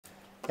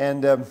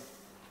And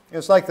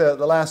it's like the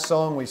last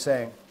song we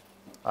sang.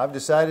 I've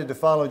decided to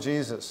follow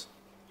Jesus.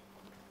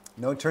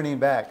 No turning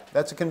back.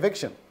 That's a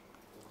conviction.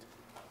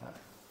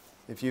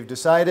 If you've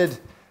decided,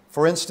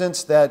 for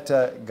instance,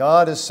 that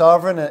God is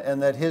sovereign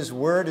and that His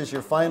Word is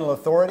your final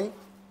authority,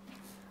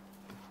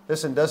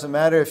 listen, it doesn't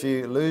matter if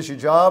you lose your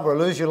job or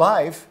lose your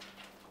life,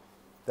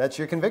 that's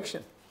your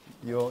conviction.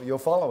 You'll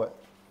follow it.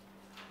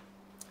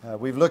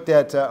 We've looked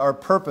at our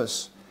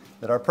purpose,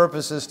 that our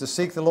purpose is to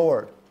seek the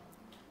Lord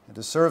and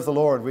to serve the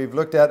Lord. We've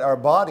looked at our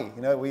body.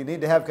 You know, we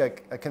need to have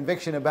a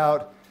conviction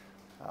about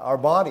our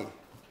body.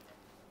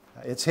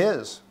 It's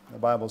His, the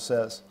Bible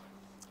says.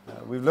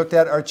 We've looked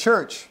at our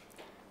church.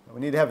 We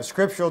need to have a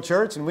scriptural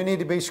church, and we need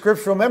to be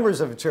scriptural members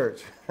of a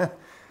church.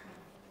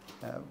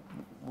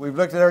 We've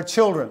looked at our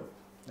children.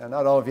 Now,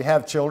 not all of you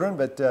have children,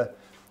 but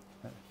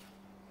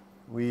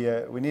we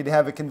need to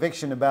have a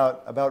conviction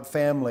about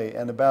family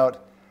and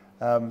about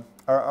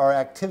our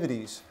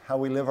activities, how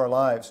we live our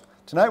lives.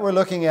 Tonight we're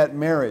looking at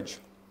marriage.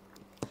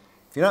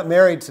 If you're not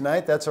married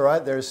tonight, that's all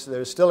right.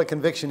 There's still a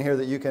conviction here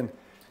that you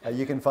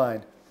can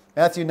find.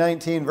 Matthew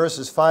 19,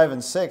 verses 5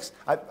 and 6.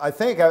 I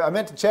think, I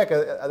meant to check,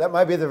 that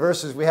might be the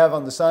verses we have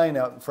on the sign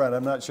out in front.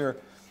 I'm not sure.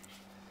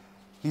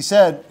 He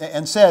said,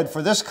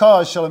 "For this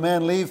cause shall a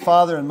man leave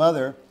father and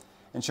mother,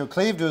 and shall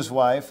cleave to his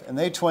wife, and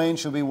they twain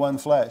shall be one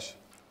flesh.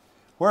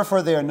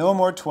 Wherefore they are no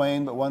more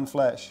twain, but one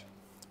flesh.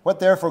 What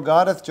therefore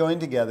God hath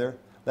joined together,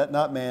 let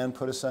not man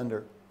put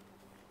asunder."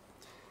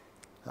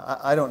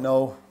 I don't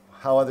know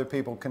how other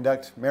people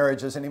conduct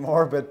marriages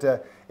anymore, but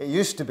it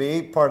used to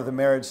be part of the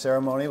marriage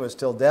ceremony was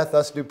till death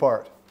us do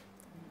part.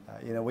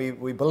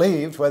 We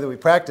believed, whether we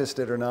practiced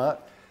it or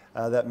not,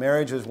 that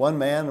marriage was one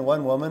man and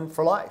one woman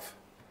for life.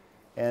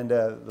 And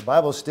the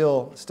Bible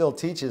still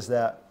teaches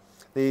that.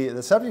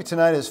 The subject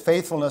tonight is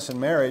faithfulness in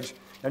marriage.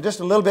 Now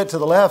just a little bit to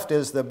the left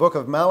is the book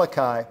of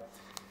Malachi.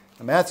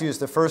 Matthew is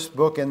the first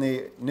book in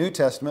the New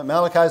Testament.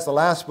 Malachi is the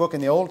last book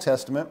in the Old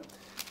Testament.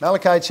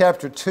 Malachi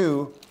chapter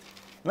 2.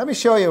 Let me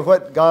show you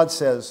what God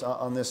says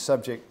on this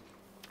subject.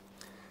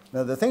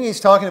 Now, the thing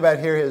he's talking about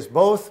here is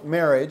both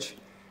marriage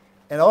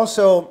and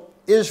also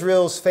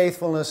Israel's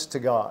faithfulness to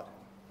God,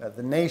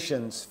 the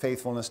nation's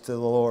faithfulness to the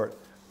Lord.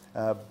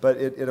 But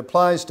it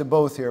applies to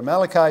both here.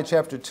 Malachi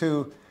chapter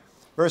 2,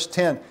 verse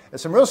 10.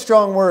 There's some real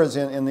strong words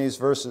in these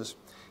verses.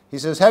 He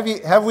says,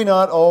 Have we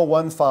not all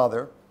one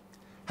Father?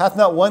 Hath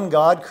not one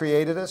God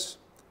created us?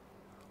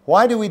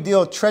 Why do we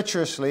deal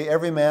treacherously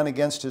every man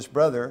against his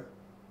brother,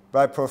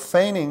 by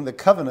profaning the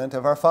covenant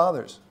of our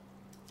fathers?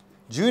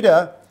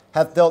 Judah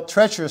hath dealt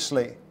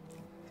treacherously,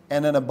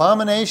 and an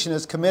abomination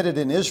is committed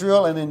in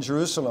Israel and in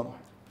Jerusalem.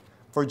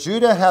 For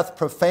Judah hath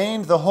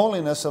profaned the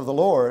holiness of the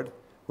Lord,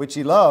 which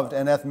he loved,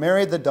 and hath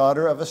married the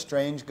daughter of a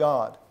strange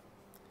god.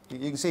 You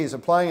can see he's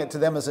applying it to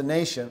them as a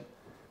nation.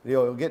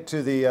 He'll get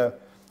to the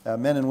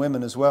men and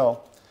women as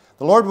well.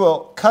 The Lord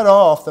will cut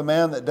off the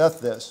man that doth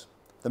this,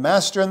 the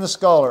master and the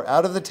scholar,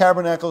 out of the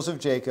tabernacles of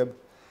Jacob,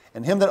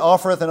 and him that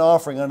offereth an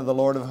offering unto the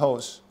Lord of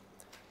hosts.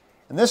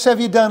 And this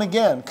have ye done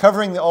again,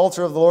 covering the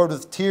altar of the Lord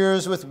with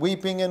tears, with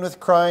weeping, and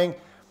with crying,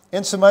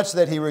 insomuch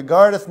that he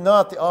regardeth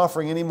not the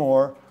offering any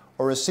more,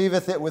 or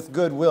receiveth it with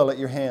good will at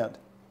your hand.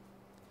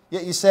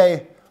 Yet ye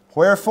say,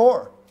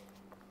 Wherefore?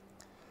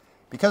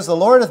 Because the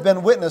Lord hath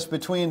been witness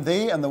between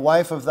thee and the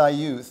wife of thy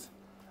youth,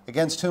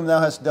 against whom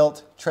thou hast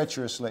dealt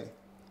treacherously.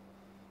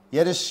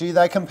 Yet is she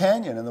thy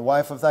companion, and the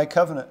wife of thy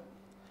covenant.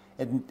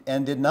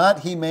 And did not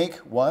he make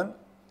one?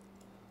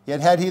 Yet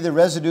had he the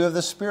residue of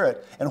the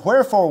Spirit. And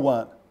wherefore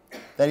one?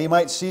 That he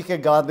might seek a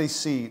godly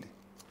seed.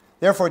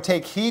 Therefore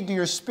take heed to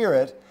your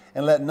spirit,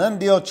 and let none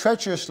deal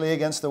treacherously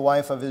against the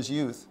wife of his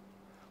youth.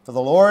 For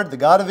the Lord, the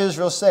God of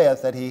Israel,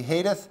 saith that he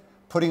hateth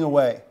putting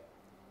away.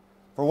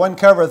 For one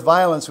covereth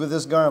violence with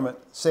his garment,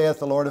 saith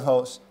the Lord of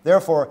hosts.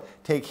 Therefore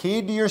take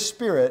heed to your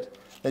spirit,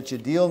 that ye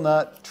deal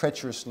not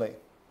treacherously.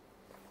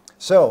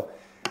 So,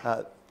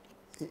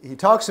 he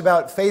talks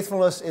about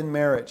faithfulness in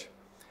marriage.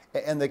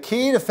 And the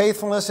key to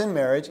faithfulness in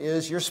marriage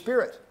is your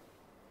spirit.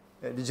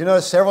 Did you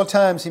notice several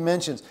times he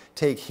mentions,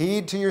 take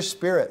heed to your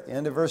spirit, the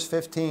end of verse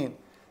 15,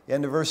 the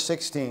end of verse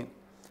 16.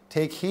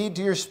 Take heed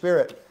to your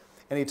spirit.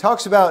 And he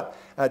talks about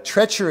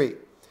treachery.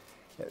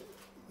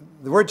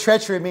 The word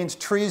treachery means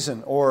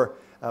treason or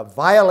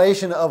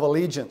violation of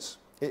allegiance.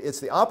 It's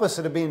the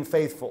opposite of being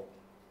faithful.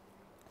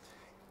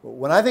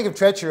 When I think of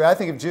treachery, I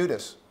think of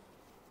Judas.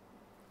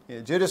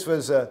 Judas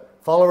was a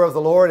follower of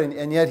the Lord,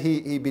 and yet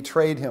he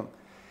betrayed him.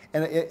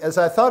 And as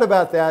I thought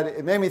about that,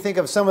 it made me think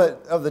of some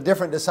of the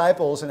different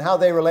disciples and how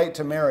they relate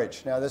to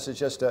marriage. Now, this is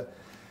just a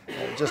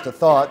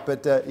thought,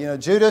 but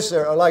Judas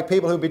are like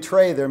people who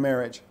betray their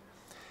marriage.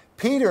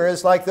 Peter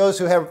is like those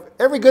who have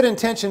every good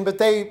intention, but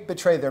they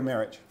betray their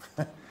marriage.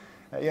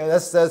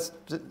 That's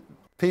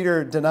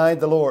Peter denied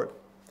the Lord.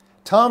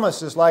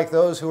 Thomas is like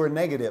those who are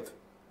negative.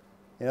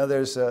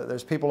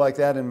 There's people like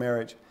that in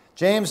marriage.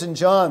 James and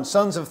John,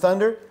 sons of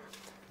thunder,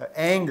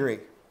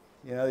 angry.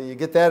 You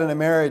get that in a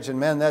marriage, and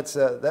man,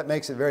 that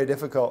makes it very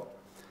difficult.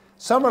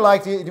 Some are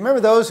like, do you remember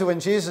those who,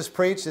 when Jesus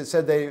preached, it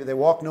said they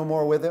walked no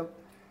more with him?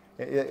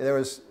 There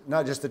was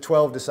not just the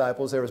 12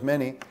 disciples, there was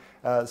many.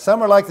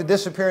 Some are like the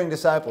disappearing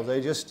disciples.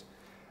 They just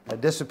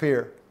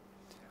disappear.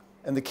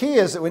 And the key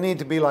is that we need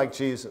to be like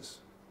Jesus.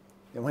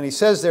 And when he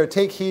says there,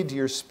 take heed to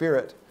your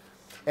spirit.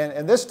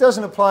 And this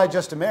doesn't apply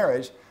just to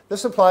marriage.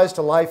 This applies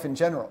to life in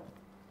general.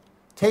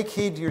 Take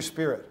heed to your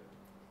spirit.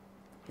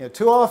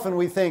 Too often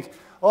we think,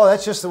 oh,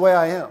 that's just the way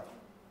I am.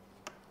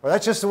 Or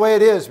that's just the way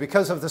it is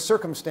because of the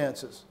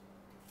circumstances.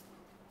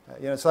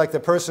 It's like the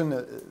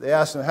person, they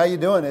ask them, how you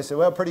doing? They say,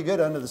 well, pretty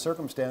good under the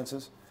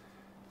circumstances.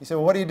 You say,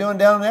 well, what are you doing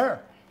down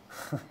there?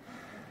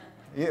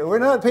 We're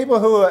not people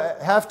who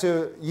have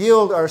to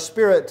yield our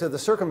spirit to the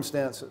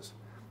circumstances.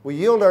 We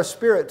yield our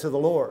spirit to the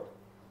Lord.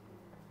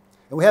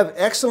 And we have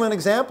excellent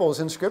examples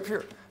in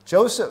Scripture.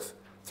 Joseph,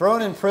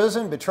 thrown in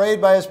prison,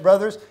 betrayed by his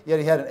brothers, yet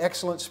he had an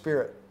excellent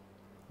spirit.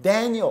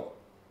 Daniel,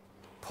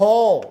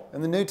 Paul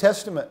in the New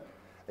Testament.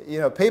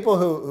 People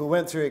who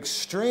went through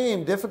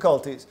extreme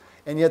difficulties,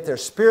 and yet their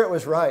spirit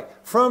was right.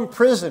 From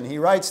prison, he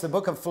writes the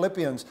book of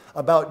Philippians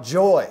about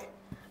joy.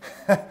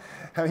 I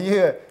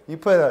mean,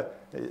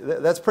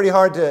 that's pretty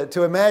hard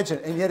to imagine,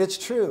 and yet it's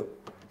true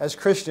as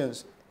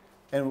Christians.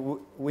 And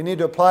we need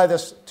to apply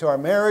this to our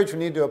marriage. We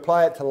need to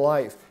apply it to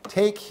life.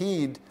 Take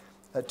heed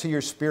to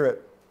your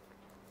spirit.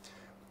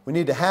 We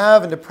need to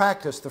have and to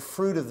practice the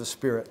fruit of the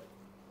Spirit.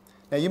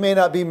 Now, you may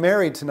not be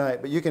married tonight,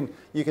 but you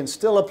can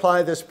still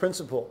apply this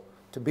principle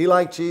to be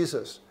like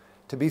Jesus,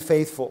 to be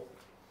faithful.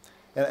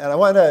 And I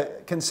want to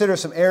consider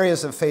some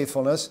areas of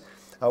faithfulness.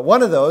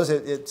 One of those,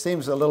 it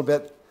seems a little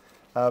bit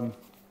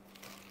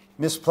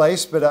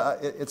misplaced,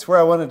 but it's where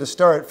I wanted to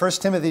start. 1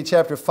 Timothy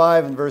chapter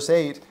 5 and verse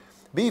 8,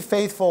 be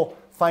faithful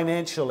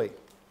financially.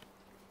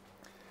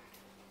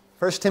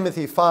 1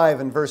 Timothy 5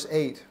 and verse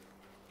 8.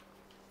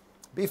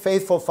 Be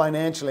faithful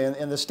financially.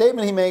 And the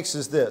statement he makes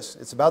is this.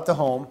 It's about the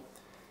home.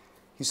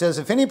 He says,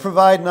 if any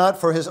provide not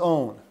for his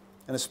own,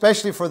 and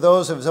especially for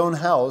those of his own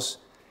house,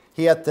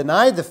 he hath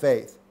denied the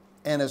faith,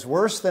 and is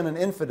worse than an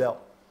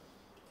infidel.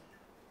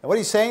 And what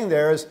he's saying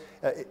there is,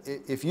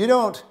 if you're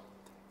not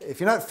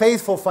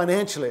faithful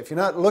financially, if you're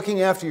not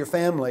looking after your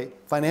family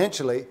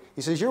financially,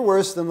 he says, you're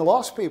worse than the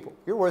lost people.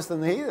 You're worse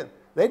than the heathen.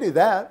 They do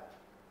that.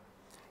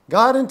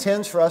 God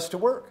intends for us to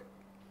work.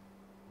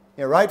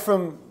 Right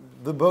from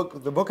the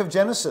book of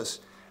Genesis,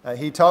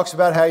 he talks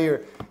about how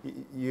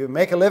you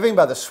make a living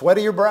by the sweat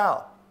of your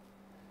brow.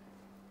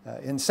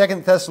 In 2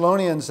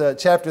 Thessalonians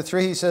chapter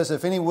 3, he says,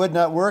 if any would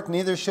not work,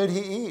 neither should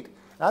he eat.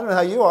 I don't know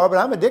how you are, but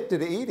I'm addicted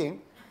to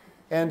eating.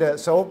 And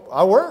so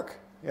I work,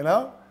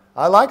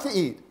 I like to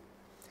eat.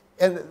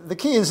 And the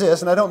key is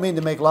this, and I don't mean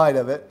to make light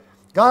of it,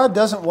 God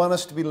doesn't want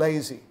us to be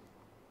lazy.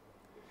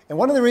 And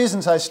one of the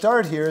reasons I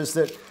start here is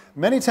that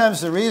many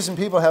times the reason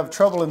people have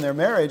trouble in their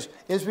marriage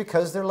is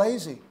because they're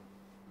lazy.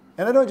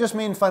 And I don't just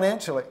mean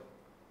financially.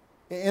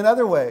 In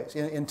other ways,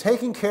 in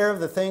taking care of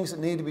the things that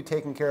need to be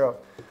taken care of.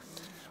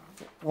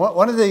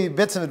 One of the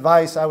bits of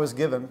advice I was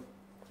given,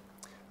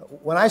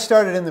 when I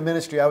started in the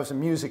ministry, I was a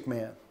music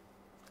man.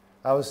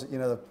 I was,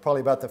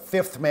 probably about the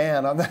fifth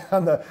man on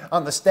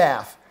the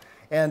staff.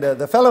 And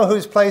the fellow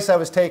whose place I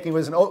was taking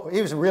was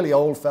he was a really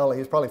old fellow. He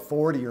was probably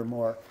 40 or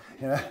more.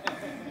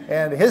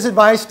 And his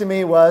advice to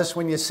me was,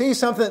 when you see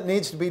something that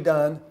needs to be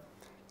done,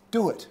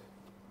 do it.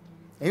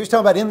 He was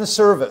talking about in the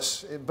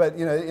service, but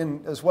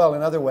as well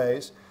in other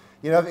ways.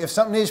 If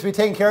something needs to be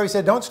taken care of, he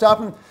said, don't stop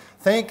and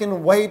think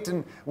and wait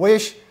and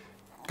wish.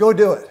 Go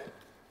do it.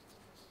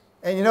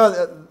 And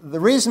the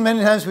reason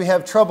many times we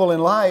have trouble in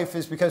life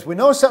is because we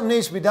know something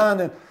needs to be done,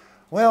 and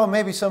well,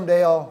 maybe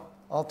someday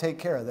I'll take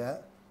care of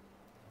that.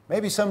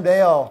 Maybe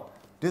someday I'll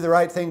do the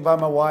right thing by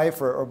my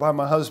wife or by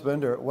my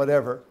husband or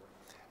whatever.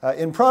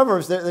 In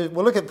Proverbs, we'll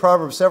look at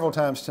Proverbs several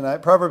times tonight.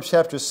 Proverbs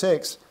chapter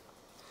 6,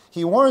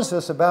 he warns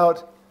us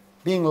about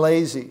being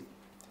lazy.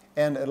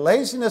 And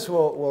laziness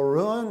will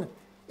ruin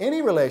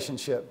any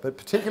relationship, but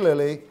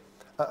particularly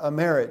a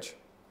marriage.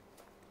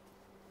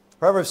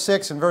 Proverbs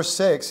 6 and verse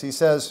 6, he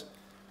says,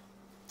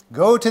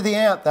 go to the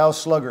ant, thou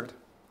sluggard.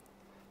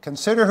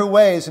 Consider her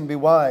ways and be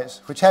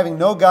wise, which having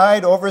no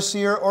guide,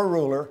 overseer, or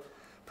ruler,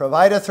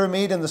 provideth her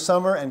meat in the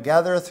summer and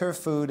gathereth her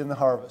food in the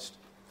harvest.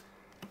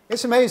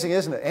 It's amazing,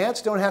 isn't it?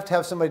 Ants don't have to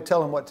have somebody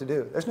tell them what to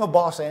do. There's no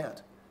boss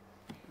ant.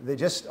 They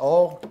just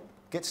all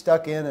get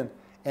stuck in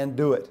and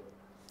do it.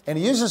 And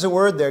he uses a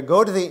word there,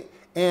 go to the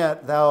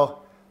ant, thou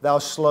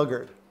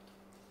sluggard.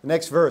 The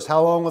next verse,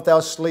 how long wilt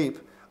thou sleep,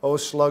 O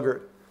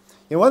sluggard?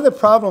 One of the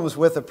problems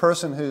with a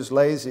person who's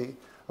lazy,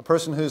 a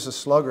person who's a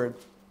sluggard,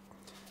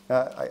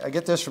 I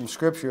get this from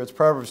Scripture. It's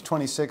Proverbs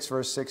 26,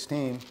 verse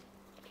 16.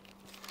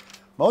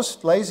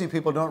 Most lazy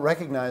people don't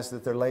recognize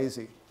that they're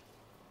lazy.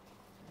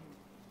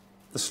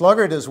 The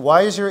sluggard is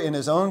wiser in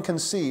his own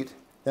conceit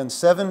than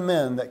 7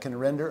 men that can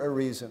render a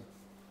reason.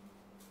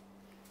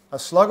 A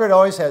sluggard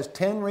always has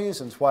 10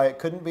 reasons why it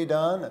couldn't be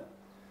done, and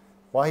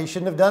why he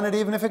shouldn't have done it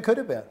even if it could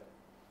have been.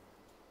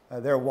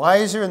 They're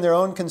wiser in their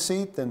own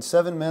conceit than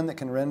 7 men that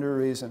can render a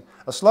reason.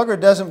 A sluggard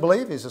doesn't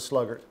believe he's a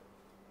sluggard.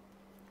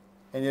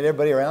 And yet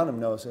everybody around him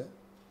knows it.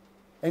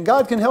 And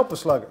God can help a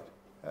sluggard.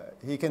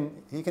 He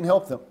can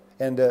help them.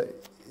 And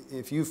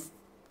if you've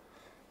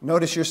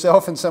Notice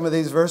yourself in some of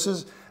these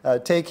verses.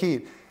 Take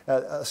heed.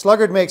 A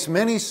sluggard makes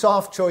many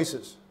soft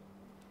choices.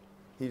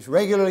 He's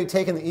regularly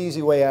taking the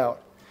easy way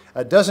out.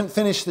 Doesn't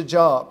finish the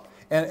job.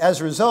 And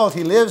as a result,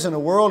 he lives in a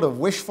world of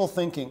wishful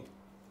thinking.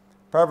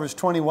 Proverbs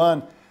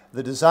 21,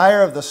 the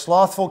desire of the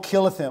slothful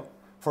killeth him,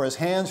 for his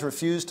hands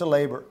refuse to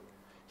labor.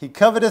 He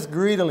coveteth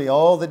greedily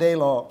all the day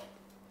long.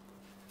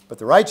 But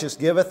the righteous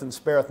giveth and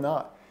spareth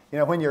not. You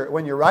know, when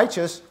you're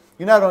righteous,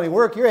 you not only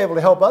work, you're able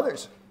to help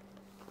others.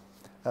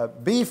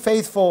 Be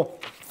faithful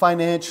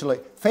financially.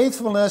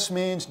 Faithfulness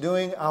means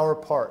doing our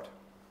part.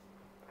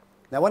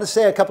 Now, I want to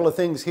say a couple of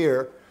things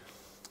here.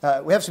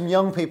 We have some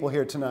young people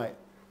here tonight.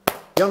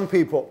 Young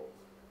people,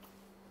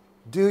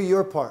 do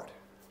your part.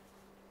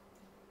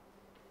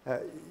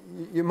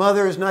 Your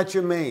mother is not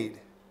your maid.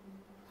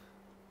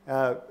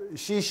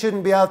 She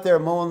shouldn't be out there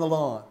mowing the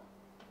lawn.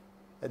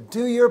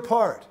 Do your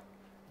part.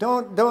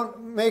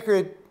 Don't make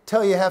her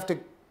tell you to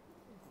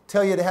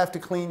have to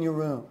clean your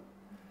room.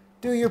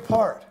 Do your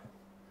part.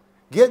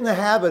 Get in the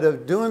habit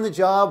of doing the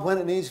job when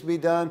it needs to be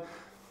done,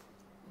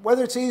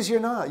 whether it's easy or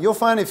not. You'll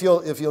find if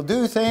you'll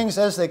do things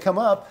as they come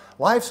up,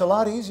 life's a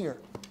lot easier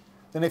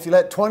than if you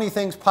let 20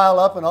 things pile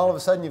up and all of a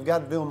sudden you've got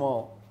to do them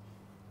all.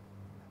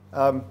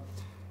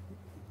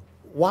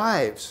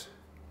 Wives,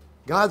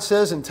 God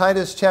says in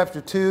Titus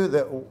chapter 2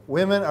 that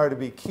women are to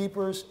be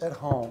keepers at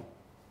home.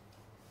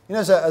 You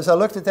know, as I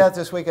looked at that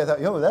this week, I thought,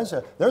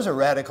 there's a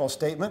radical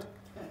statement.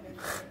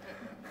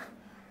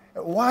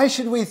 Why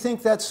should we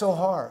think that's so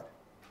hard?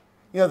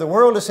 You know, the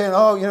world is saying,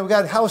 oh, you know, we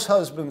got house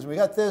husbands, we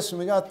got this and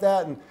we got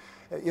that, and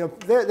you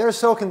know, they're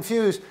so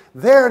confused.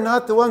 They're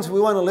not the ones we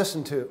want to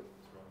listen to.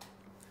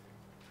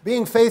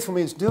 Being faithful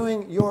means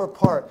doing your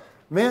part.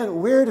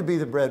 Men, we're to be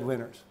the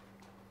breadwinners.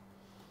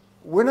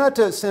 We're not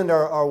to send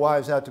our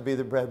wives out to be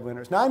the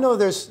breadwinners. Now, I know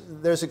there's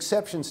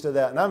exceptions to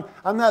that, and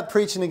I'm not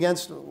preaching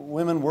against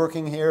women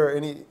working here or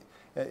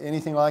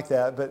anything like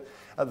that, but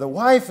the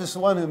wife is the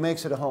one who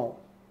makes it a home.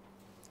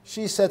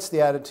 She sets the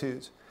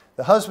attitudes.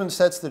 The husband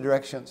sets the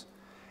directions.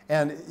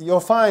 And you'll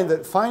find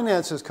that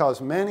finances cause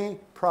many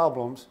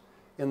problems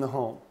in the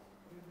home.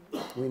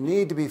 We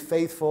need to be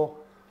faithful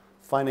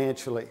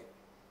financially.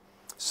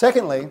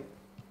 Secondly,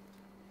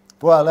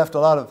 boy, I left a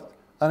lot of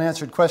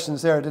unanswered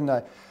questions there, didn't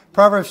I?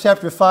 Proverbs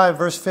chapter 5,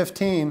 verse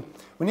 15,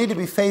 we need to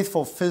be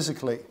faithful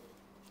physically.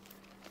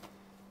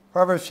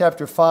 Proverbs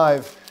chapter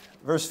 5,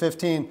 verse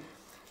 15.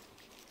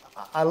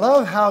 I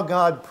love how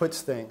God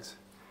puts things.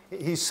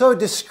 He's so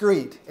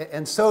discreet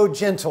and so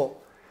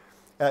gentle.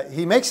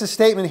 He makes a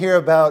statement here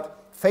about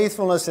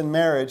faithfulness in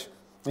marriage,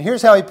 and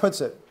here's how he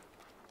puts it.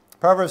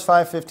 Proverbs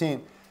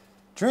 5:15,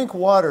 drink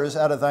waters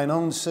out of thine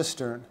own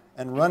cistern,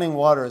 and running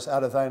waters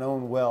out of thine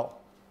own well.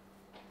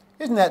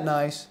 Isn't that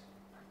nice?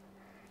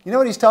 You know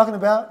what he's talking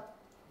about?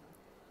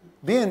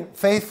 Being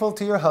faithful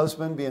to your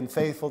husband, being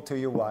faithful to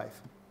your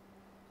wife.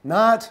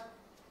 Not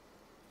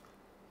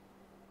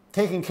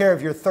taking care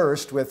of your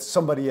thirst with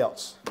somebody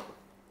else.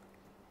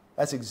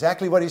 That's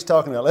exactly what he's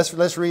talking about.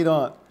 Let's read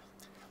on.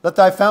 Let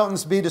thy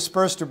fountains be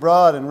dispersed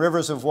abroad, and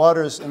rivers of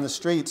waters in the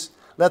streets.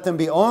 Let them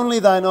be only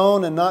thine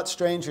own, and not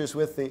strangers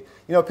with thee.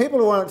 You know, people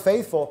who aren't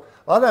faithful,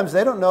 a lot of times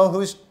they don't know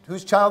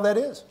whose child that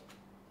is.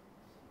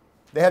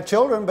 They have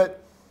children,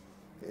 but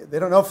they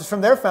don't know if it's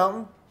from their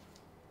fountain.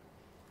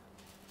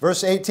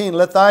 Verse 18,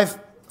 let thy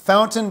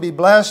fountain be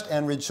blessed,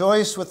 and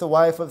rejoice with the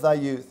wife of thy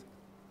youth.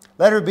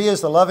 Let her be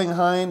as the loving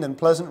hind and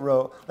pleasant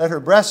roe. Let her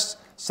breasts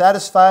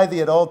satisfy thee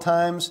at all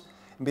times,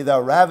 and be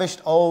thou ravished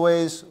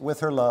always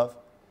with her love.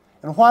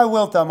 And why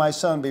wilt thou, my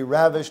son, be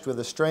ravished with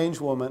a strange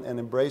woman and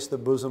embrace the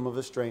bosom of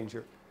a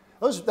stranger?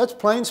 That's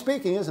plain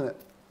speaking, isn't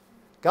it?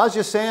 God's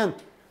just saying,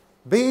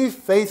 be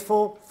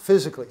faithful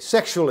physically,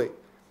 sexually,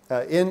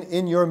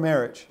 in your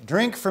marriage.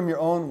 Drink from your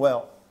own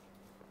well.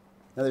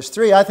 Now, there's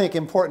three, I think,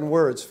 important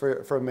words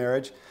for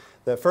marriage.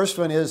 The first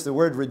one is the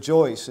word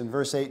rejoice in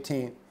verse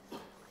 18.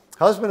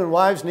 Husband and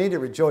wives need to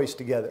rejoice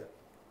together.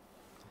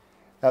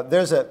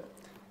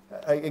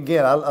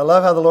 Again, I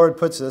love how the Lord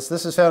puts this.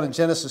 This is found in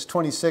Genesis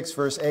 26,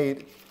 verse 8.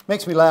 It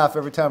makes me laugh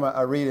every time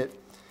I read it.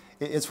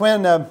 It's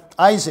when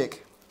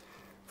Isaac,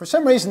 for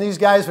some reason these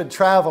guys would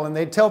travel and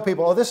they'd tell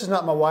people, oh, this is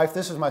not my wife,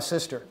 this is my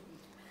sister.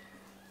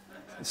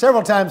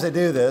 Several times they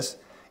do this.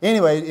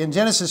 Anyway, in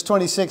Genesis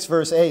 26,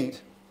 verse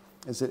 8,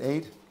 is it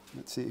 8?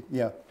 Let's see,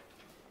 yeah.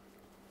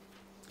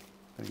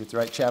 Gotta get the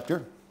right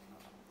chapter.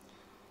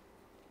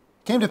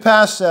 Came to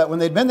pass, when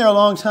they'd been there a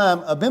long time,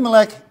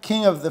 Abimelech,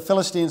 king of the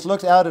Philistines,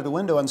 looked out at a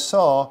window and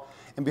saw,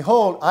 and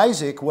behold,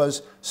 Isaac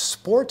was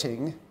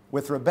sporting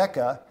with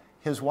Rebekah,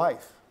 his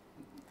wife.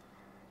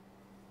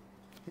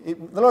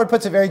 The Lord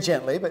puts it very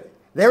gently, but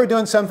they were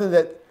doing something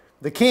that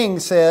the king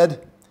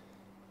said,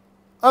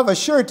 of a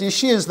surety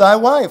she is thy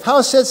wife.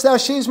 How saidst thou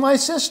she's my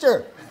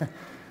sister?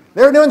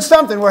 They were doing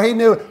something where he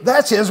knew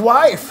that's his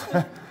wife.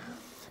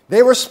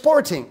 They were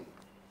sporting.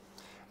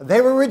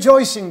 They were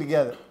rejoicing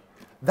together.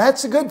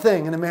 That's a good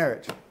thing in a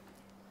marriage,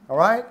 all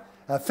right?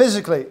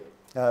 Physically,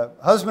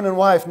 husband and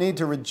wife need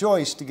to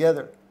rejoice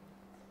together.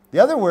 The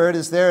other word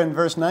is there in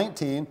verse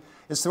 19.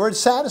 It's the word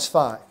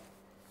satisfy.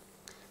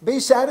 Be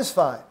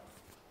satisfied.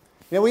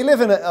 You know, we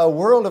live in a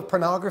world of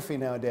pornography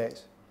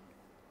nowadays.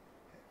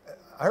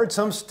 I heard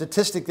some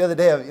statistic the other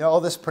day of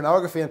all this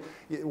pornography, and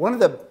one of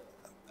the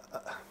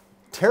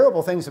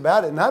terrible things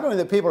about it, not only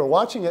that people are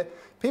watching it,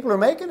 people are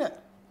making it.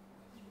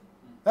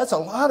 That's a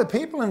lot of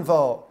people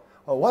involved.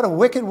 Oh, what a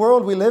wicked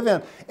world we live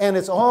in. And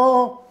it's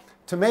all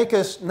to make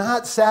us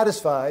not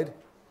satisfied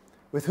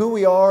with who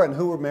we are and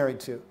who we're married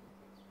to.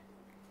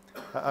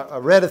 I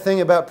read a thing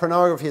about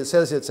pornography. It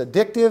says it's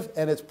addictive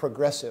and it's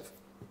progressive.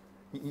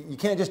 You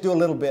can't just do a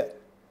little bit.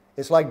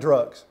 It's like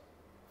drugs.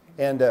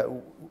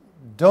 And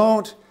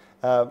don't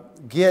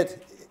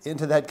get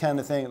into that kind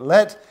of thing.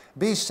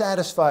 Be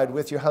satisfied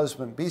with your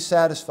husband. Be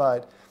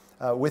satisfied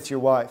with your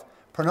wife.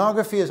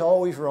 Pornography is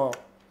always wrong,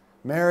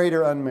 married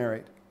or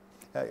unmarried.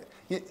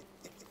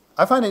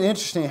 I find it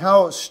interesting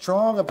how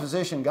strong a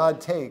position God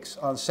takes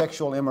on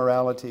sexual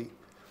immorality.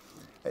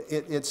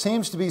 It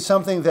seems to be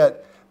something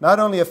that not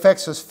only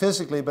affects us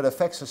physically, but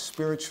affects us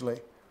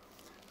spiritually.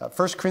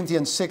 1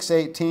 Corinthians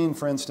 6:18,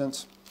 for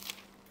instance.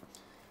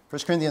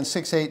 1 Corinthians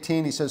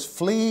 6:18, he says,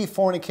 "Flee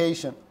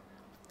fornication.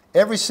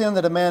 Every sin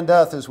that a man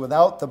doth is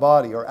without the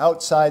body," or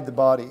outside the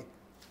body.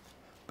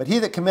 "But he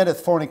that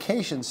committeth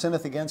fornication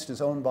sinneth against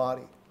his own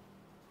body."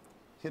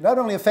 It not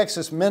only affects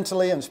us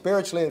mentally and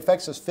spiritually, it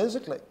affects us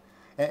physically.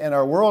 And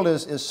our world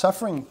is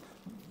suffering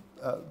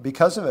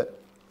because of it.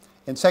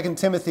 In 2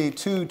 Timothy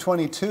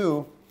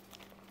 2:22,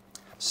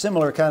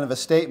 similar kind of a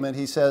statement,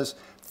 he says,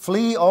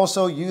 "Flee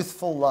also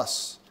youthful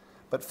lusts,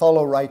 but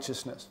follow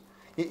righteousness."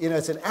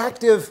 It's an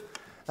active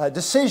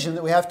decision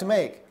that we have to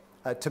make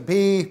to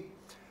be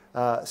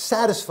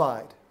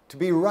satisfied, to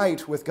be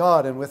right with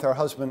God and with our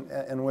husband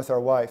and with our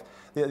wife.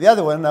 The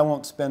other one, I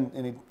won't spend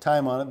any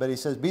time on it, but he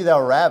says, "Be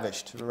thou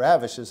ravished."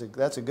 Ravish,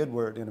 that's a good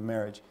word in a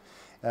marriage.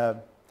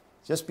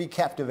 Just be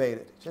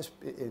captivated. Just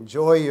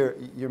enjoy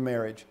your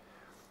marriage.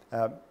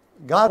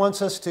 God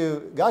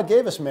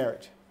gave us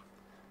marriage.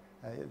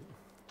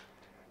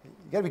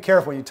 You got to be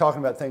careful when you're talking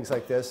about things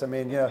like this. I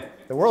mean,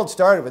 the world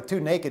started with two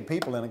naked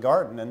people in a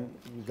garden, and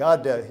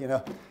God,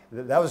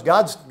 that was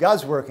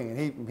God's working,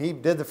 and He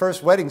did the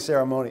first wedding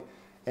ceremony,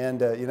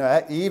 and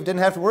Eve didn't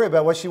have to worry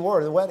about what she wore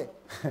to the wedding.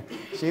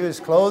 She was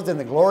clothed in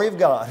the glory of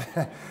God.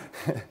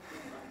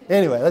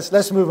 Anyway,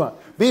 let's move on.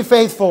 Be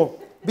faithful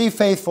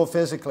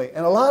physically,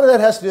 and a lot of that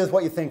has to do with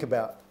what you think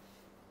about.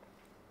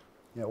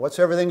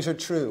 Whatsoever things are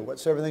true,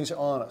 whatsoever things are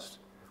honest,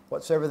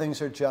 whatsoever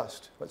things are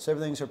just,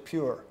 whatsoever things are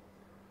pure,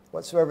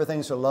 whatsoever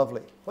things are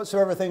lovely,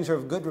 whatsoever things are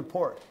of good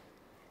report,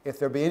 if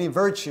there be any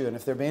virtue and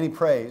if there be any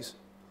praise,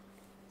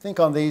 think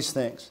on these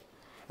things.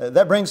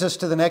 That brings us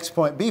to the next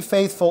point. Be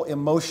faithful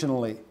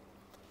emotionally.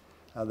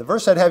 The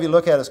verse I'd have you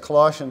look at is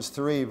Colossians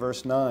 3,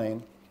 verse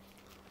 9.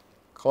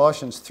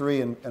 Colossians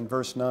 3 and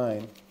verse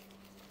 9.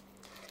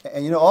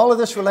 And all of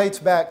this relates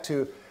back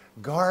to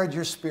guard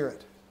your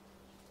spirit.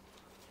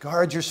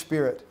 Guard your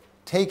spirit.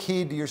 Take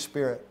heed to your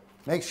spirit.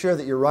 Make sure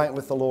that you're right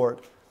with the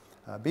Lord.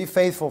 Be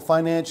faithful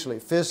financially,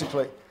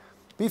 physically.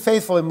 Be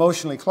faithful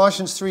emotionally.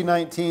 Colossians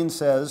 3:19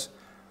 says,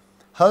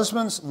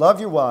 "Husbands, love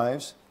your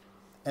wives,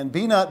 and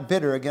be not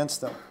bitter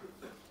against them."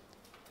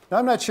 Now,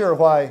 I'm not sure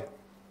why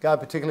God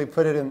particularly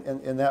put it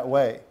in that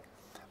way,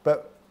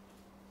 but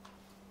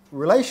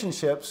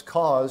relationships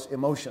cause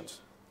emotions.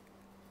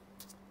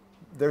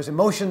 There's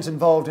emotions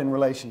involved in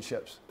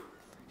relationships.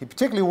 He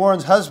particularly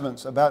warns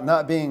husbands about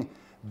not being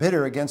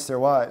bitter against their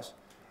wives.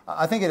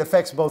 I think it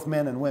affects both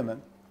men and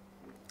women.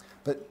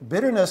 But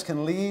bitterness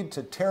can lead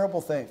to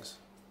terrible things.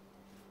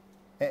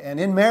 And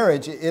in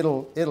marriage,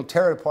 it'll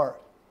tear it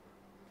apart.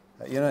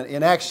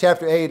 In Acts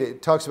chapter 8,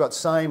 it talks about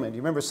Simon. Do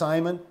you remember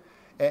Simon?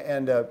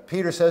 And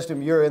Peter says to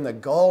him, "You're in the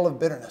gall of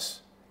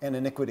bitterness and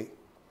iniquity."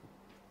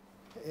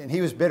 And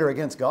he was bitter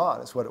against God,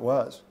 that's what it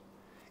was.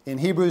 In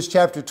Hebrews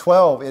chapter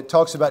 12, it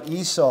talks about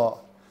Esau.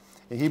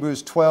 In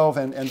Hebrews 12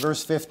 and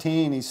verse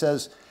 15, he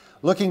says,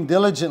 "Looking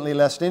diligently,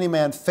 lest any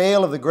man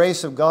fail of the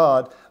grace of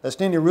God,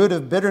 lest any root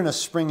of bitterness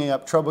springing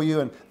up trouble you,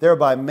 and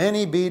thereby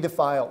many be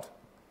defiled."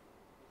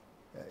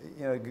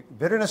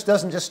 Bitterness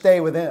doesn't just stay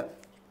within.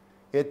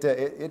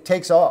 It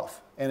takes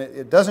off. And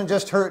it doesn't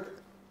just hurt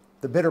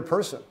the bitter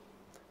person,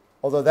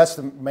 although that's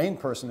the main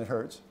person it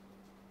hurts.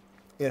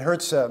 It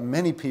hurts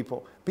many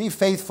people. Be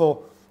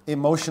faithful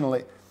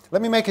emotionally.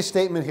 Let me make a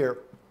statement here.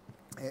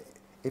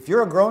 If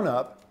you're a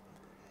grown-up,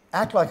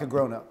 act like a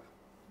grown-up.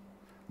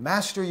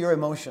 Master your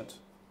emotions.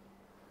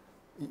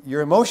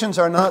 Your emotions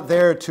are not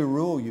there to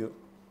rule you.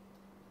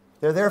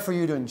 They're there for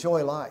you to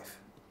enjoy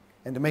life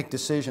and to make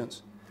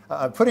decisions.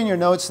 Put in your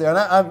notes there, and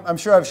I'm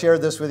sure I've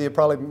shared this with you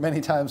probably many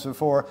times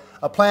before,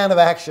 a plan of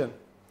action.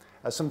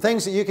 Some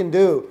things that you can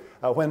do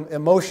when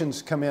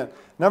emotions come in.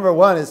 Number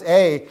one is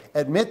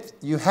admit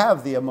you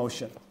have the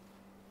emotion.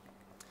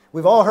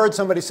 We've all heard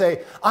somebody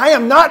say, "I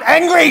am not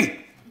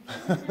angry."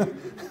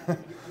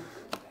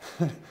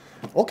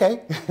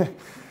 Okay.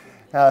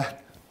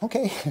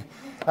 Okay.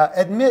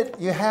 Admit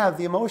you have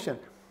the emotion.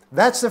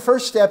 That's the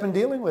first step in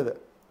dealing with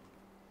it.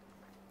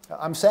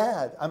 I'm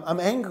sad. I'm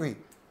angry.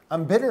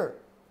 I'm bitter.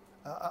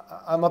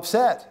 I'm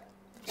upset.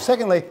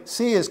 Secondly,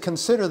 C is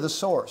consider the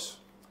source.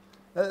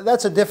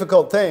 That's a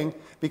difficult thing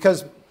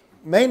because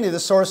mainly the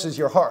source is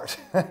your heart.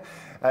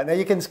 Now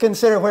you can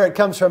consider where it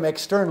comes from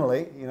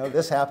externally. You know,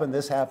 this happened,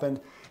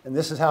 and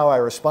this is how I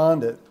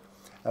responded.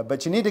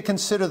 But you need to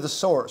consider the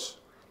source.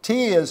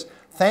 T is,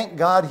 thank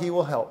God He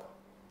will help.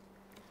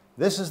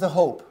 This is the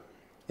hope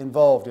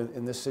involved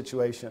in this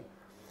situation.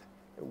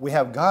 We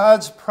have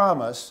God's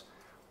promise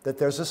that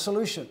there's a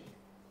solution.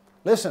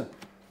 Listen,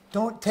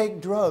 don't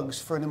take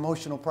drugs for an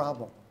emotional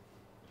problem.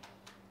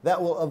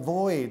 That will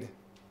avoid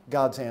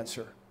God's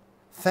answer.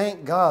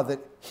 Thank God that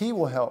He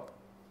will help.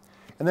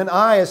 And then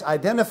I is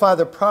identify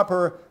the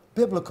proper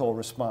biblical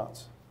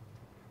response.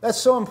 That's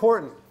so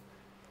important.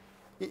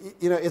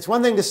 You know, it's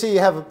one thing to see you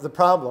have the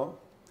problem.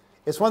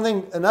 It's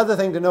another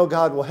thing to know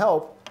God will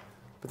help.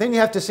 But then you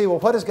have to see, well,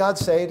 what does God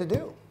say to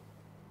do?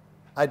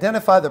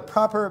 Identify the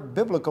proper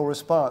biblical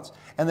response.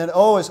 And then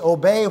O is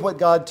obey what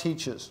God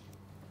teaches.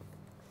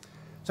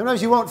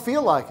 Sometimes you won't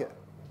feel like it.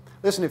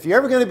 Listen, if you're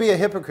ever going to be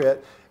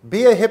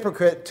a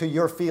hypocrite to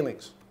your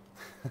feelings.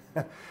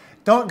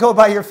 Don't go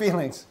by your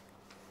feelings.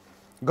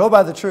 Go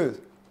by the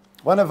truth.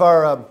 One of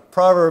our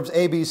Proverbs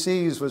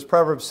ABCs was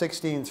Proverbs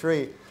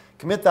 16:3.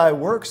 Commit thy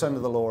works unto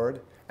the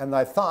Lord, and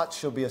thy thoughts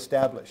shall be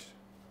established.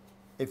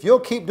 If you'll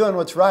keep doing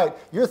what's right,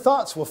 your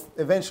thoughts will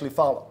eventually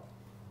follow.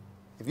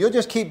 If you'll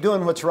just keep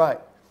doing what's right.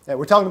 Now,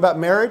 we're talking about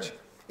marriage.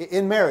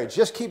 In marriage,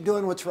 just keep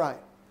doing what's right.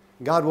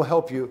 God will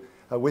help you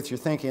with your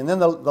thinking. And then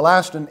the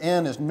last one,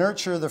 N, is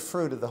nurture the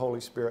fruit of the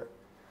Holy Spirit.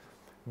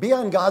 Be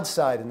on God's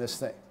side in this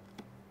thing.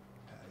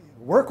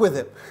 Work with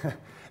Him.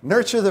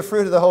 Nurture the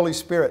fruit of the Holy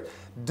Spirit.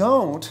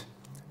 Don't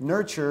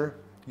nurture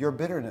your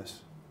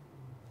bitterness.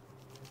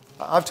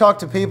 I've talked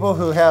to people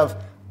who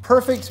have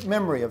perfect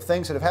memory of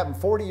things that have happened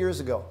 40 years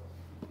ago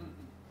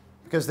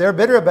because they're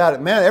bitter about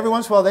it. Man, every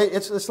once in a while,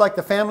 it's like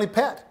the family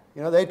pet.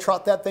 You know, they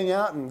trot that thing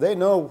out and they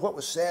know what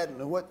was said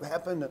and what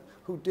happened and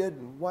who did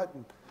and what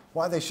and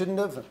why they shouldn't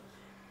have.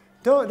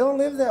 Don't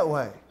live that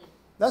way.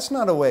 That's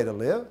not a way to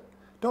live.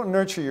 Don't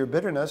nurture your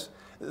bitterness.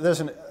 There's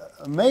an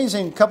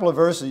amazing couple of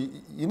verses.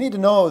 You need to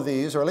know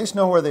these, or at least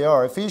know where they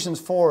are. Ephesians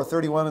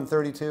 4:31 and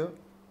 32.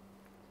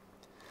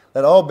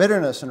 Let all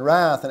bitterness and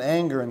wrath and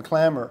anger and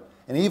clamor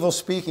and evil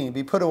speaking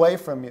be put away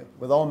from you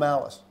with all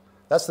malice.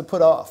 That's the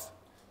put off.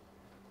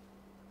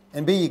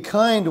 And be ye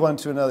kind one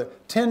to another,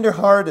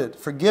 tender-hearted,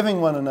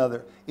 forgiving one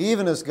another,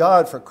 even as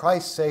God for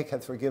Christ's sake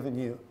hath forgiven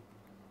you.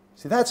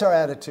 See, that's our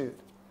attitude.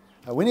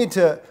 We need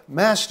to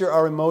master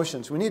our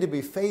emotions. We need to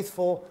be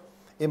faithful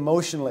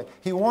emotionally.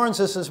 He warns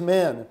us as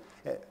men.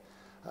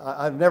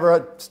 I've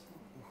never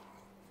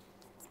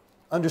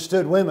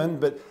understood women,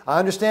 but I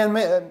understand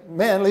men,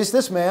 at least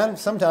this man,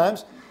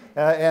 sometimes.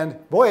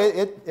 And boy,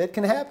 it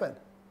can happen.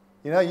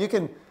 You know, you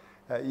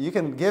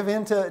can give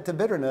in to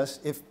bitterness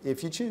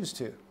if you choose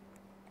to.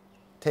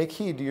 Take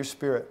heed to your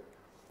spirit.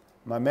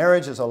 My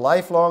marriage is a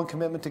lifelong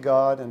commitment to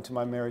God and to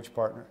my marriage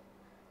partner.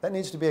 That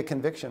needs to be a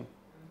conviction.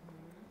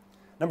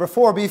 Number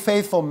 4, be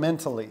faithful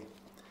mentally.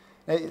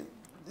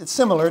 It's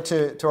similar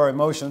to our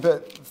emotions,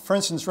 but for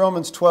instance,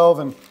 Romans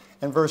 12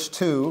 and verse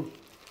 2,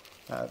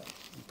 you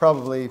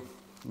probably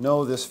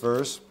know this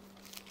verse.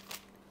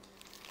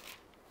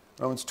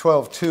 Romans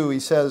 12:2, he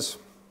says,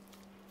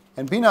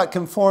 and be not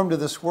conformed to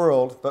this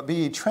world, but be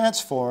ye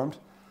transformed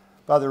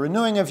by the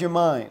renewing of your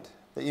mind,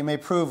 that you may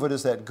prove what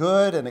is that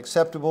good and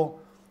acceptable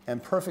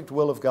and perfect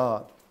will of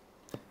God.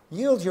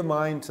 Yield your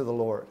mind to the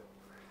Lord.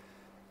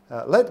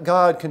 Let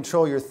God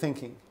control your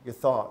thinking, your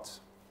thoughts.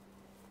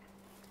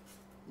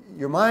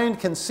 Your mind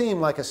can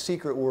seem like a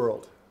secret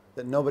world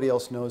that nobody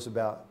else knows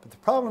about. But the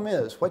problem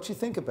is, what you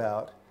think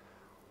about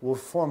will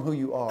form who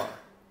you are.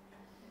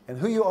 And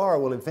who you are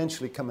will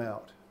eventually come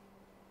out.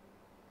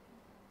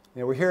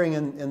 You know, we're hearing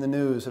in the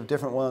news of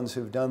different ones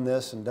who've done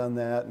this and done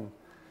that. And,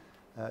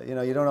 you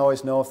know, you don't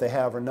always know if they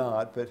have or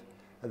not. But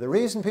the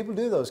reason people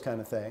do those kind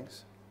of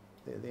things,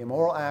 the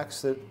immoral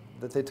acts that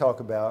they talk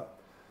about,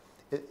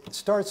 it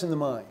starts in the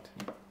mind.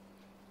 It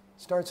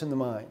starts in the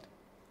mind.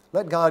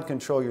 Let God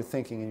control your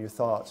thinking and your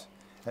thoughts.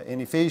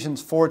 In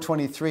Ephesians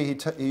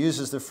 4:23, he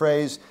uses the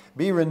phrase,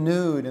 be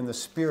renewed in the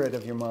spirit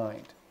of your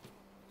mind.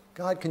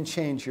 God can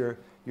change your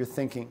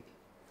thinking.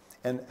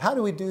 And how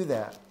do we do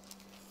that?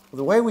 Well,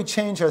 the way we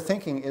change our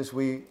thinking is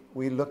we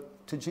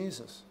look to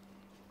Jesus.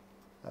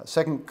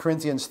 2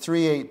 Corinthians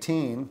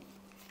 3:18,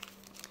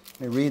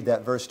 let me read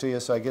that verse to you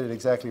so I get it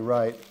exactly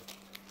right.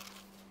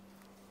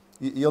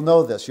 You'll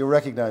know this, you'll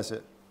recognize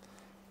it.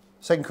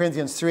 2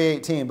 Corinthians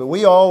 3:18, but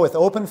we all with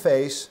open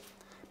face,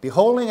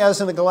 beholding as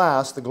in a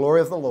glass the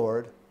glory of the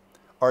Lord,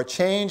 are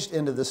changed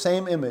into the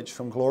same image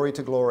from glory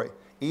to glory,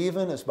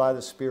 even as by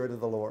the Spirit of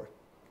the Lord.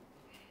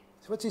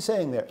 So what's he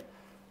saying there?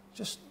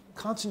 Just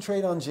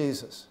concentrate on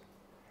Jesus,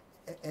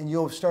 and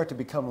you'll start to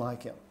become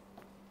like Him.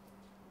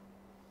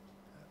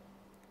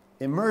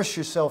 Immerse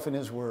yourself in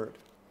His Word.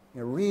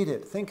 You know, read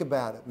it, think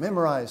about it,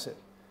 memorize it,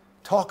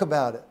 talk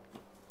about it.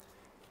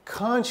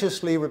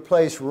 Consciously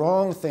replace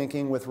wrong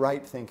thinking with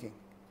right thinking.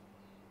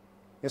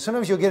 You know,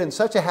 sometimes you'll get in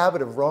such a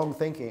habit of wrong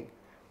thinking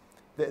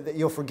that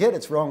you'll forget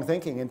it's wrong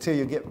thinking until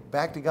you get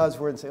back to God's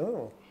Word and say,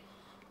 oh,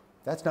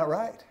 that's not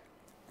right.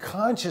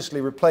 Consciously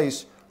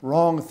replace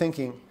wrong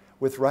thinking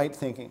with right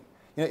thinking.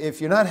 You know,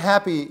 if you're not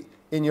happy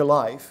in your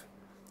life,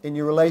 in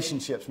your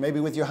relationships, maybe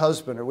with your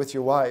husband or with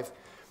your wife,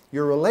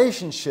 your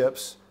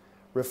relationships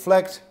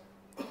reflect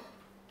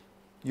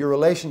your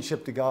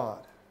relationship to God.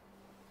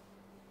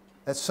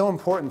 That's so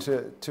important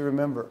to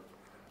remember.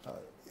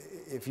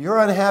 If you're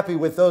unhappy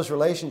with those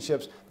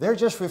relationships, they're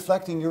just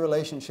reflecting your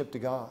relationship to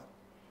God.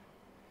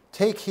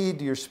 Take heed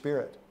to your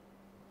spirit.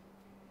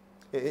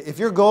 If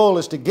your goal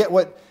is to get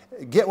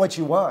what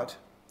you want,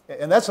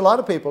 and that's a lot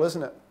of people,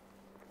 isn't it?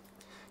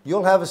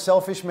 You'll have a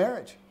selfish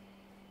marriage.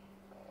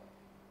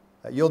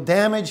 You'll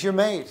damage your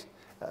mate.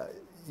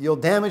 You'll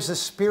damage the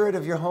spirit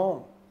of your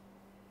home.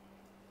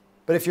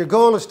 But if your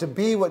goal is to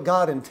be what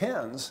God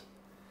intends,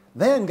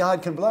 then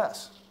God can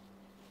bless.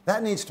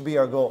 That needs to be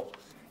our goal.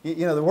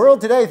 You know, the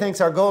world today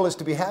thinks our goal is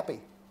to be happy.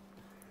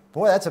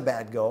 Boy, that's a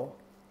bad goal.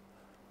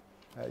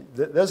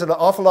 There's an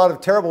awful lot of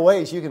terrible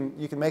ways you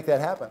can make that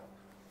happen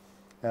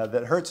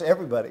that hurts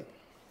everybody.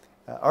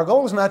 Our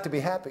goal is not to be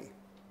happy.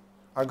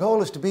 Our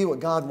goal is to be what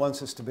God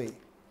wants us to be.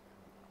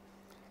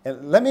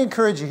 And let me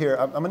encourage you here.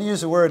 I'm going to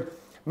use the word,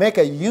 make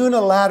a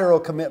unilateral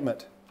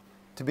commitment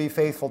to be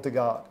faithful to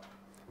God.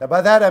 Now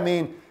by that I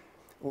mean,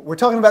 we're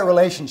talking about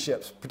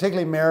relationships,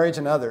 particularly marriage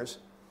and others.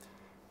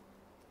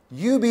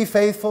 You be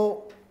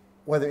faithful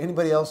whether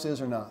anybody else is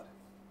or not.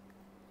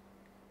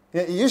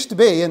 It used to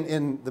be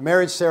in the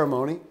marriage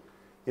ceremony,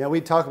 you know,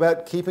 we'd talk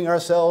about keeping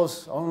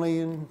ourselves only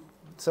and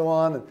so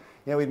on. And,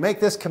 you know, we'd make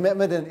this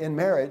commitment in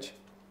marriage.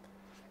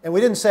 And we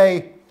didn't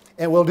say,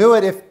 and we'll do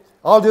it if,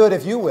 I'll do it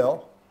if you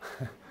will.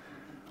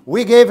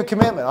 We gave a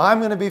commitment, I'm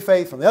going to be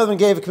faithful. The other one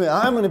gave a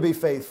commitment, I'm going to be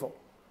faithful.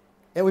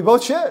 And we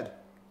both should.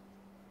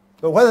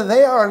 But whether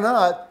they are or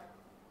not,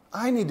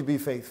 I need to be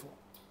faithful.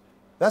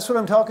 That's what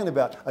I'm talking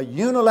about. A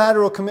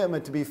unilateral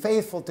commitment to be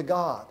faithful to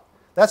God.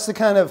 That's the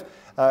kind of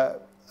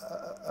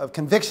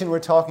conviction we're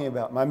talking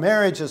about. My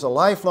marriage is a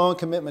lifelong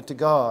commitment to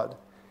God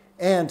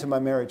and to my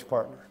marriage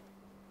partner.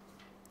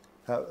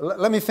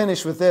 Let me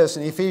finish with this.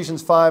 In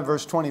Ephesians 5,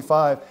 verse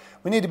 25,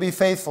 we need to be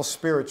faithful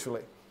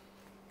spiritually.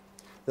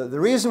 The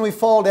reason we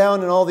fall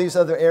down in all these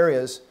other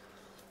areas,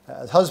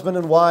 as husband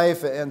and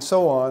wife and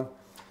so on,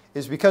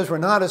 is because we're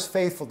not as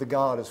faithful to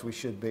God as we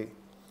should be.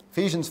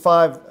 Ephesians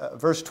 5,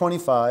 verse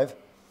 25.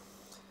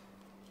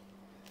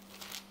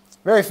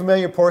 Very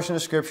familiar portion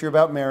of Scripture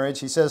about marriage.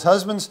 He says,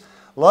 husbands,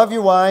 love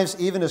your wives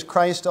even as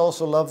Christ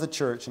also loved the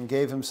church and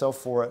gave himself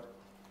for it,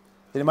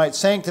 that he might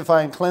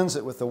sanctify and cleanse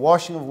it with the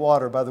washing of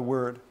water by the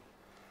word,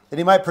 that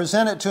he might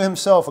present it to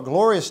himself a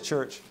glorious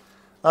church,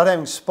 not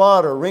having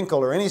spot or wrinkle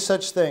or any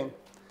such thing,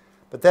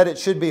 but that it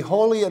should be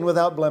holy and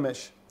without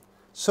blemish.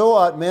 So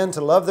ought men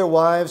to love their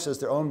wives as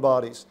their own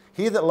bodies.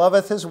 He that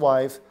loveth his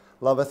wife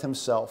loveth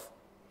himself.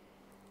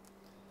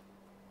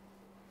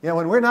 You know,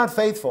 when we're not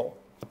faithful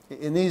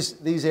in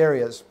these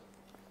areas,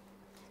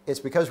 it's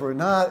because we're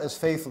not as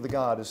faithful to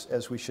God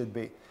as we should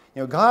be.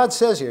 You know, God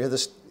says here,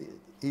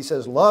 he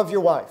says, love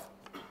your wife.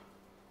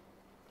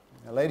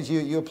 Now, ladies,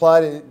 you apply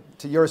it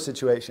to your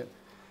situation.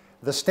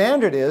 The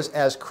standard is,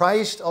 as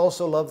Christ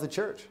also loved the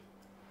church.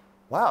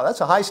 Wow,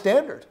 that's a high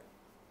standard.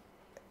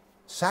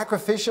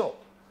 Sacrificial,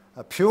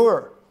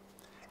 pure.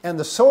 And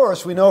the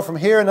source, we know from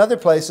here and other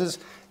places,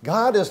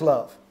 God is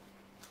love.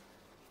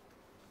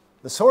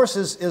 The source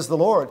is the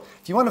Lord.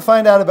 If you want to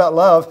find out about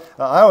love,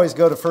 I always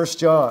go to 1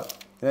 John.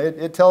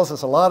 It tells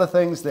us a lot of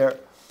things there.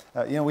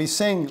 You know, we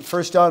sing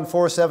 1 John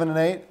 4, 7, and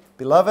 8.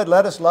 Beloved,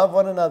 let us love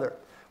one another,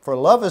 for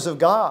love is of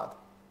God.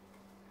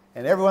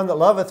 And everyone that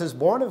loveth is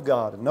born of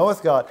God and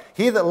knoweth God.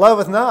 He that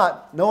loveth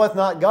not knoweth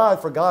not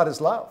God, for God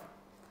is love.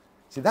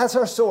 See, that's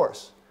our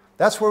source.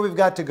 That's where we've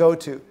got to go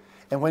to.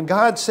 And when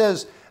God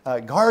says,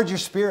 guard your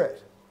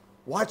spirit,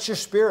 watch your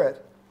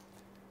spirit,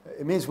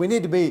 it means we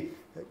need to be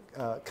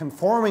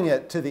conforming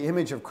it to the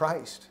image of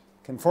Christ,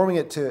 conforming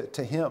it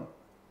to Him.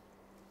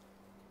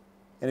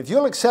 And if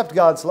you'll accept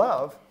God's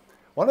love,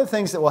 one of the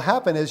things that will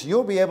happen is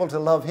you'll be able to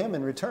love Him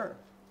in return.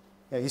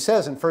 You know, he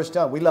says in 1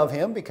 John, we love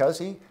Him because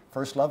He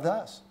first loved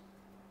us.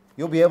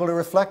 You'll be able to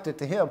reflect it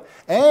to Him,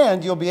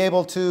 and you'll be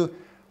able to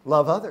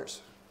love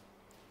others.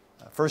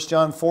 1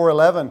 John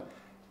 4:11,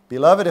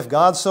 beloved, if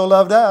God so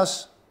loved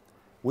us,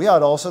 we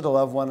ought also to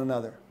love one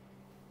another.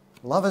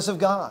 Love is of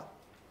God.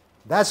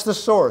 That's the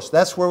source.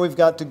 That's where we've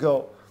got to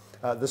go.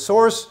 The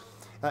source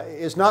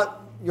is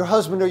not your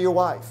husband or your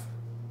wife.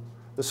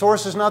 The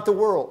source is not the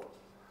world.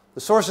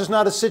 The source is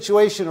not a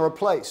situation or a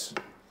place.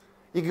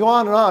 You can go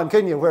on,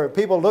 couldn't you, where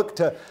people look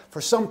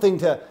for something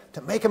to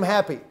make them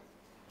happy.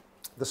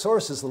 The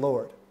source is the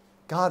Lord.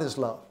 God is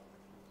love.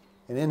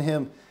 And in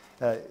Him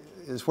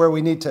is where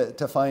we need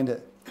to find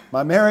it.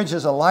 My marriage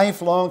is a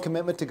lifelong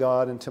commitment to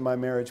God and to my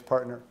marriage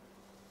partner.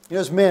 You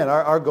know, as men,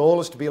 our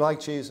goal is to be like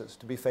Jesus,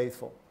 to be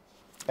faithful.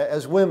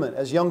 As women,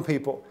 as young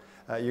people,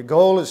 your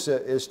goal is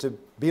to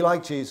be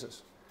like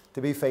Jesus,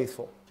 to be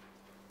faithful.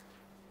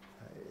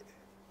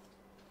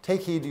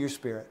 Take heed to your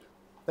spirit.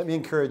 Let me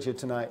encourage you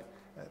tonight.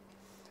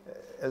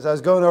 As I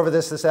was going over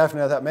this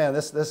afternoon, I thought, man,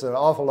 this is an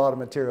awful lot of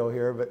material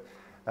here,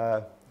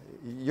 but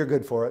you're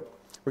good for it.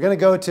 We're going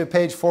to go to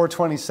page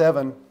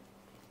 427,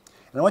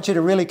 And I want you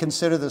to really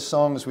consider this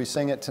song as we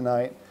sing it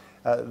tonight.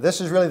 This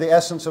is really the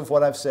essence of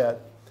what I've said.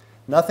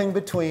 Nothing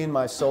between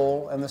my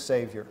soul and the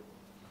Savior.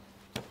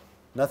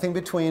 Nothing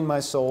between my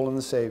soul and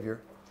the Savior.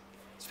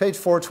 It's page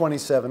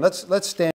 427. Let's stand.